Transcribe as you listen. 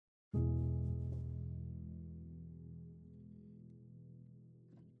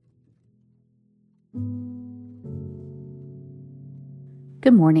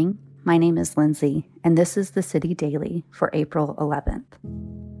Good morning. My name is Lindsay, and this is the City Daily for April 11th.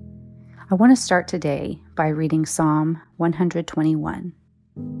 I want to start today by reading Psalm 121.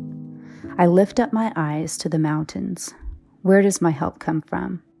 I lift up my eyes to the mountains. Where does my help come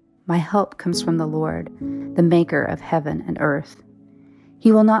from? My help comes from the Lord, the maker of heaven and earth.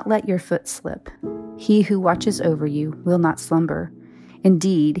 He will not let your foot slip. He who watches over you will not slumber.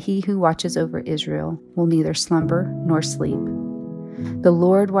 Indeed, he who watches over Israel will neither slumber nor sleep. The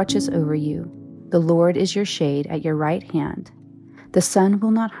Lord watches over you. The Lord is your shade at your right hand. The sun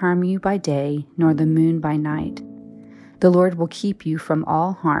will not harm you by day, nor the moon by night. The Lord will keep you from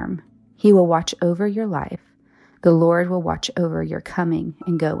all harm. He will watch over your life. The Lord will watch over your coming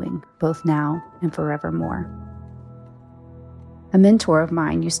and going, both now and forevermore. A mentor of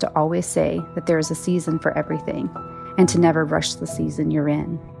mine used to always say that there is a season for everything, and to never rush the season you're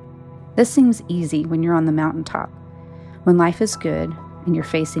in. This seems easy when you're on the mountaintop, when life is good and you're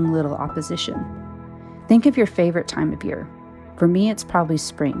facing little opposition. Think of your favorite time of year. For me, it's probably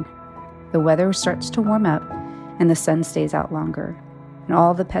spring. The weather starts to warm up and the sun stays out longer, and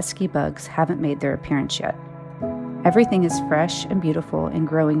all the pesky bugs haven't made their appearance yet. Everything is fresh and beautiful and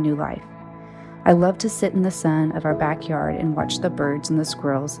growing new life. I love to sit in the sun of our backyard and watch the birds and the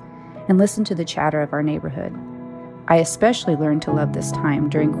squirrels and listen to the chatter of our neighborhood. I especially learned to love this time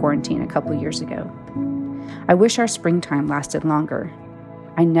during quarantine a couple years ago. I wish our springtime lasted longer.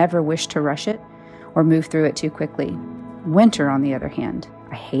 I never wish to rush it or move through it too quickly. Winter, on the other hand,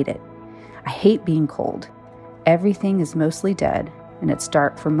 I hate it. I hate being cold. Everything is mostly dead, and it's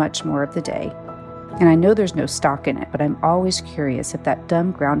dark for much more of the day. And I know there's no stock in it, but I'm always curious if that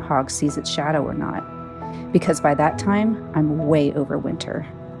dumb groundhog sees its shadow or not. Because by that time, I'm way over winter.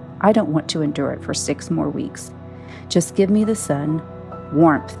 I don't want to endure it for 6 more weeks. Just give me the sun,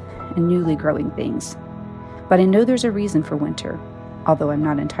 warmth, and newly growing things. But I know there's a reason for winter, although I'm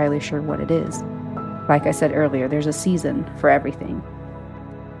not entirely sure what it is. Like I said earlier, there's a season for everything.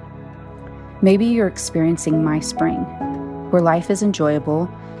 Maybe you're experiencing my spring, where life is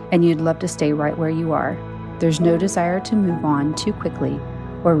enjoyable and you'd love to stay right where you are. There's no desire to move on too quickly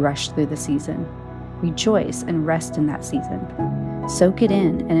or rush through the season. Rejoice and rest in that season. Soak it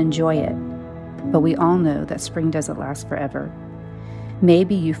in and enjoy it. But we all know that spring doesn't last forever.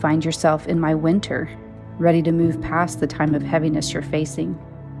 Maybe you find yourself in my winter, ready to move past the time of heaviness you're facing.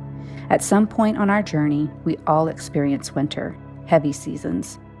 At some point on our journey, we all experience winter, heavy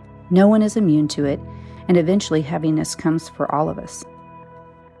seasons. No one is immune to it, and eventually heaviness comes for all of us.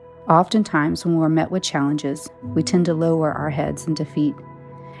 Oftentimes, when we're met with challenges, we tend to lower our heads in defeat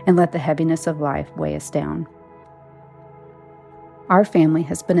and let the heaviness of life weigh us down. Our family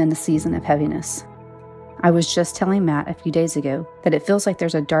has been in a season of heaviness. I was just telling Matt a few days ago that it feels like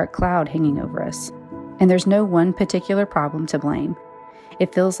there's a dark cloud hanging over us. And there's no one particular problem to blame.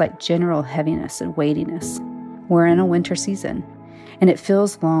 It feels like general heaviness and weightiness. We're in a winter season, and it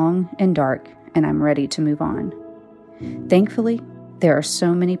feels long and dark, and I'm ready to move on. Thankfully, there are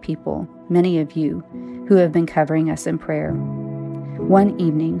so many people, many of you, who have been covering us in prayer. One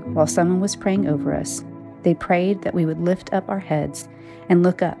evening, while someone was praying over us, they prayed that we would lift up our heads and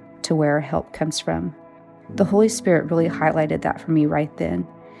look up to where our help comes from. The Holy Spirit really highlighted that for me right then,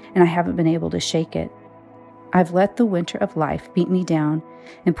 and I haven't been able to shake it. I've let the winter of life beat me down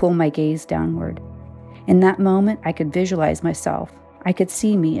and pull my gaze downward. In that moment, I could visualize myself. I could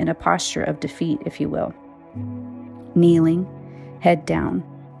see me in a posture of defeat, if you will. Kneeling, head down,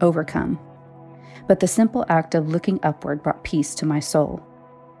 overcome. But the simple act of looking upward brought peace to my soul.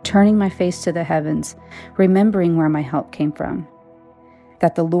 Turning my face to the heavens, remembering where my help came from.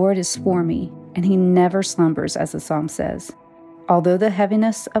 That the Lord is for me, and he never slumbers, as the psalm says. Although the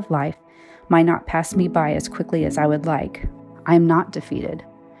heaviness of life might not pass me by as quickly as I would like, I am not defeated.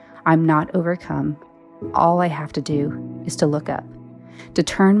 I'm not overcome. All I have to do is to look up, to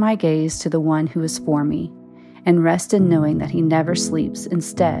turn my gaze to the one who is for me, and rest in knowing that he never sleeps.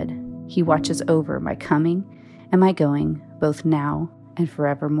 Instead, he watches over my coming and my going, both now and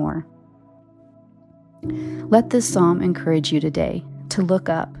forevermore. Let this psalm encourage you today to look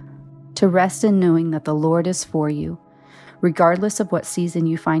up, to rest in knowing that the Lord is for you, regardless of what season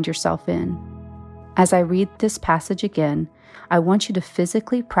you find yourself in. As I read this passage again, I want you to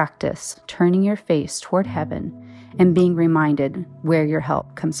physically practice turning your face toward heaven and being reminded where your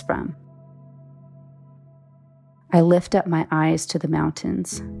help comes from. I lift up my eyes to the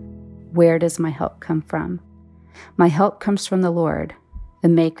mountains. Where does my help come from? My help comes from the Lord, the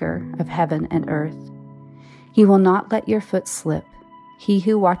maker of heaven and earth. He will not let your foot slip. He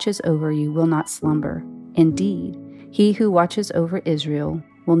who watches over you will not slumber. Indeed, he who watches over Israel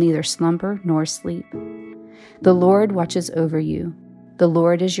will neither slumber nor sleep. The Lord watches over you. The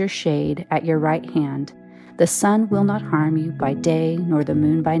Lord is your shade at your right hand. The sun will not harm you by day, nor the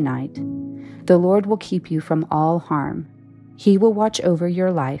moon by night. The Lord will keep you from all harm. He will watch over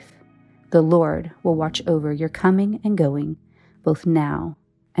your life. The Lord will watch over your coming and going, both now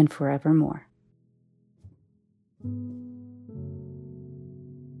and forevermore.